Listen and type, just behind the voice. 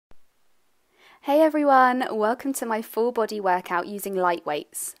Hey everyone, welcome to my full body workout using light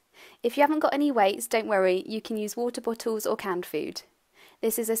weights. If you haven't got any weights, don't worry, you can use water bottles or canned food.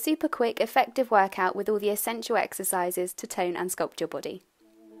 This is a super quick, effective workout with all the essential exercises to tone and sculpt your body.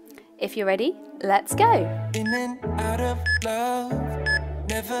 If you're ready, let's go! In and out of love,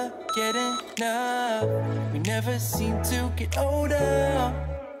 never get enough. We never seem to get older.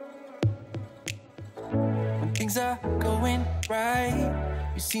 When things are going right,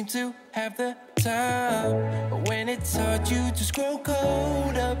 you seem to have the time, but when it's hard, you just grow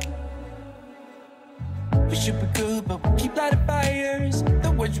cold up. We should be good, but we keep lighting fires.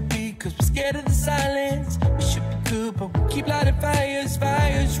 The words repeat, cause we're scared of the silence. We should be good, but we keep lighting fires,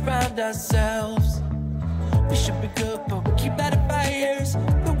 fires around ourselves. We should be good, but we keep lighting fires.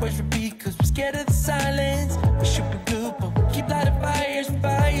 The words repeat, cause we're scared of the silence. We should be good, but we keep lighting fires,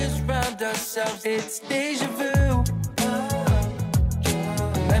 fires around ourselves. It's deja vu.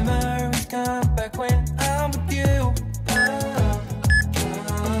 Memories come back when I'm with you.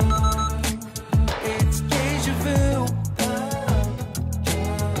 It's deja vu.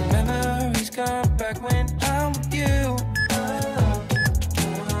 Memories come back when I'm with you.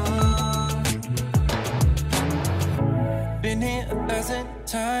 Been here 1,000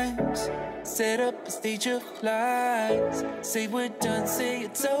 times. Set up a stage of lies. Say we're done, say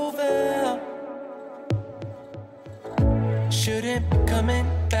it's over. Shouldn't be coming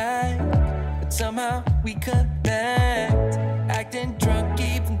back, but somehow we connect. Acting drunk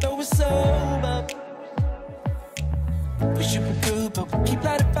even though we're sober. We should be good, but we keep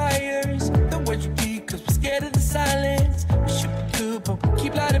lighting fires. The words repeat, cause we're scared of the silence. We should be good, but we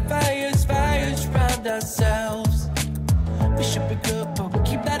keep lighting fires, fires around ourselves. We should be good, but we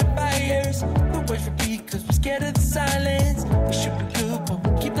keep lighting fires. The words repeat, cause we're scared of the silence. We should be good, but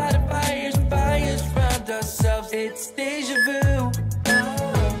we keep lighting fires, fires around ourselves. It's deja vu.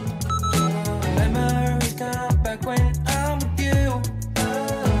 Memories come back when I'm with you.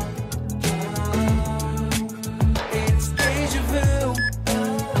 It's deja vu.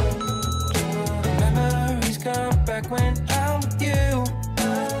 Memories come back when I'm with you.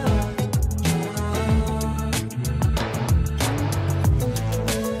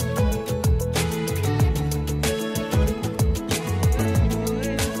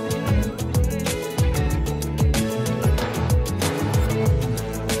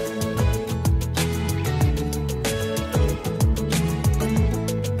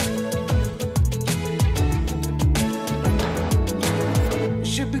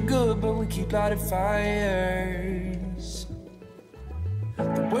 Keep lighting fires.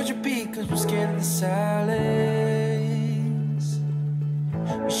 The words repeat cause we're scared of the silence.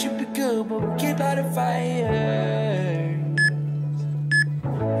 We should be good, but we keep lighting fires.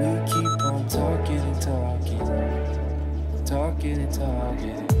 We keep on talking and talking, talking and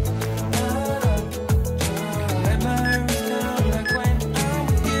talking. Memories come back when I'm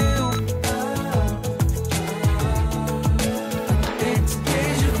with you. It's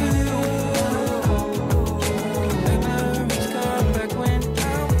deja vu.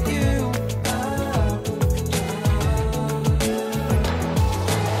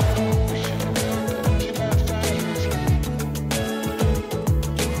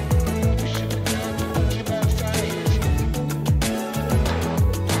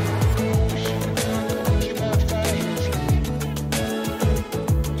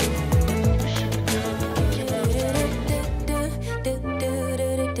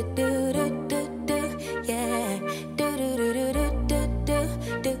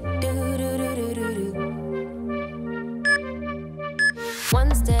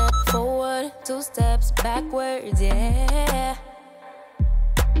 One step forward, 2 steps backwards, yeah.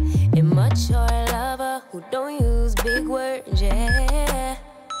 Immature lover who don't use big words, yeah.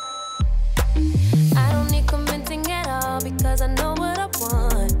 I don't need convincing at all because I know what I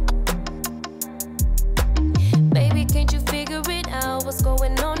want. Baby, can't you figure it out? What's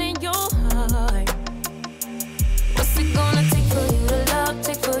going on in your heart? What's it gonna take for you to love,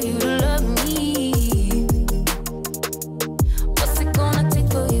 take for you to love me?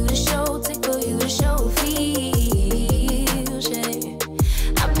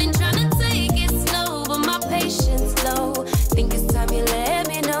 Think it's time you let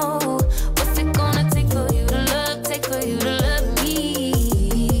me know. What's it gonna take for you to love, take for you to love me?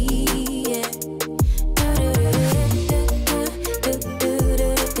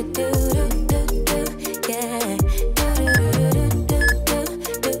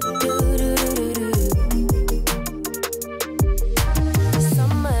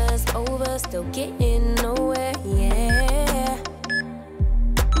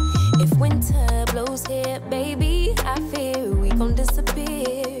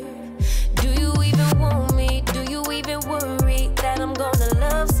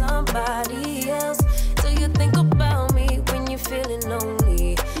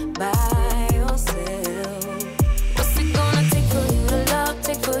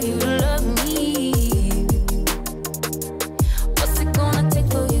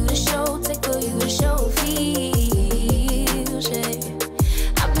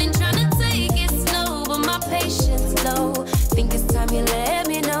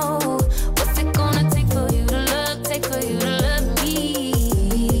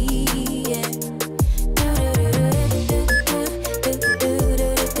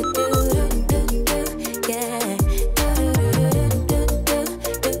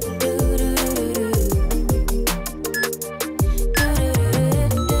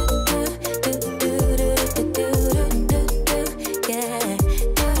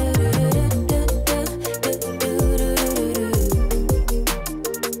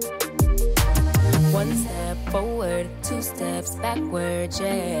 forward, 2 steps backwards,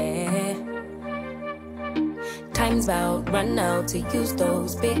 yeah. Time's about run out to use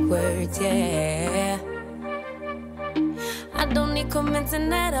those big words, yeah. I don't need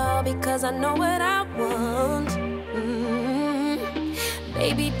convincing at all because I know what I want.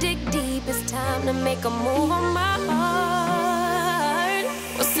 Baby, dig deep, it's time to make a move on my heart.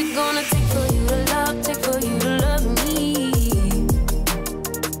 What's it gonna take for you to love, take for you to love me?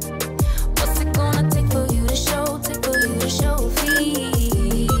 What's it gonna take for you to show, take for you to show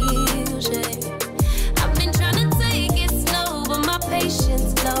feels, yeah. I've been trying to take it slow, but my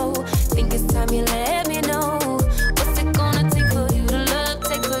patience low. Think it's time you let me know. What's it gonna take for you to love,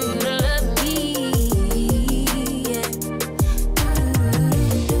 take for you to love me, yeah.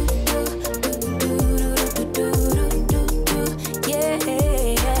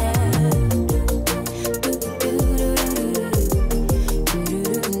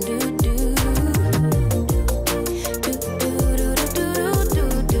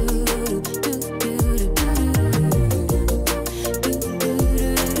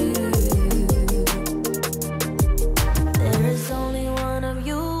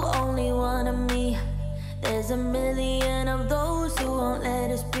 There's a million of those who won't let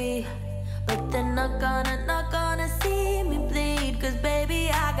us be, but they're not gonna see me bleed. Cause baby,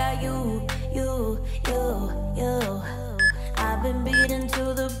 I got you. I've been beaten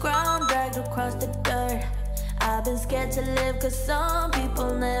to the ground, dragged across the dirt. I've been scared to live cause some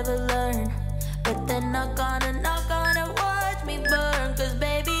people never learn, but they're not gonna watch me burn. Cause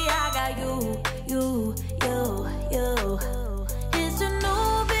baby, I got you. It's a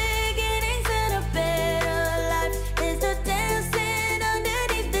new beginnings and a better life. It's the dancing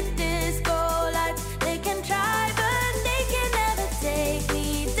underneath the disco lights. They can try but they can never take me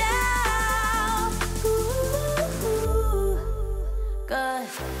down. Ooh,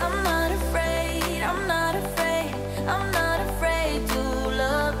 cause I'm not afraid, I'm not afraid, I'm not afraid to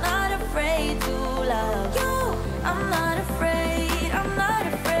love, not afraid to love you. I'm not afraid, I'm not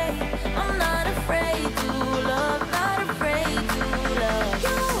afraid, I'm not afraid to love, not afraid to love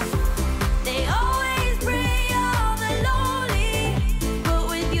you. They always bring all the lonely, but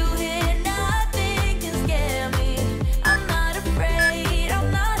with you here nothing can scare me. I'm not afraid, I'm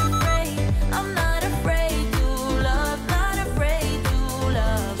not afraid, I'm not afraid to love, not afraid to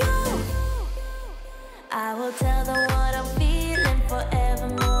love you. I will tell them what I'm feeling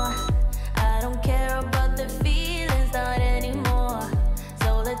forevermore. I don't care about the feelings, not anymore.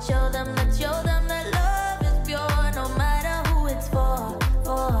 So let's show them that love is pure, no matter who it's for.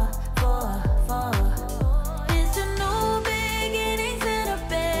 It's a new beginnings and a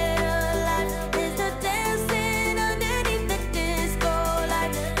better life. It's the dancing underneath the disco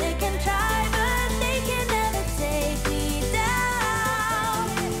lights. They can try but they can never take me down.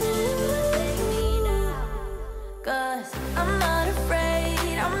 Cause I'm not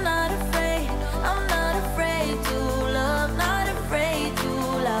afraid, I'm not afraid, I'm not afraid to love, not afraid to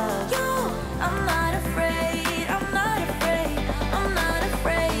love you. I'm not afraid, I'm not afraid, I'm not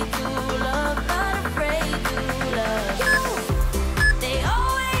afraid to love, not afraid to love you. They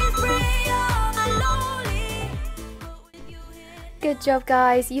always bring all the lonely, but with you here. Good job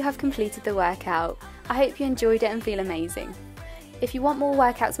guys, you have completed the workout. I hope you enjoyed it and feel amazing. If you want more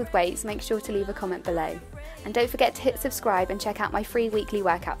workouts with weights, make sure to leave a comment below. And don't forget to hit subscribe and check out my free weekly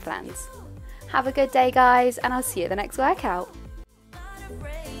workout plans. Have a good day guys, and I'll see you at the next workout.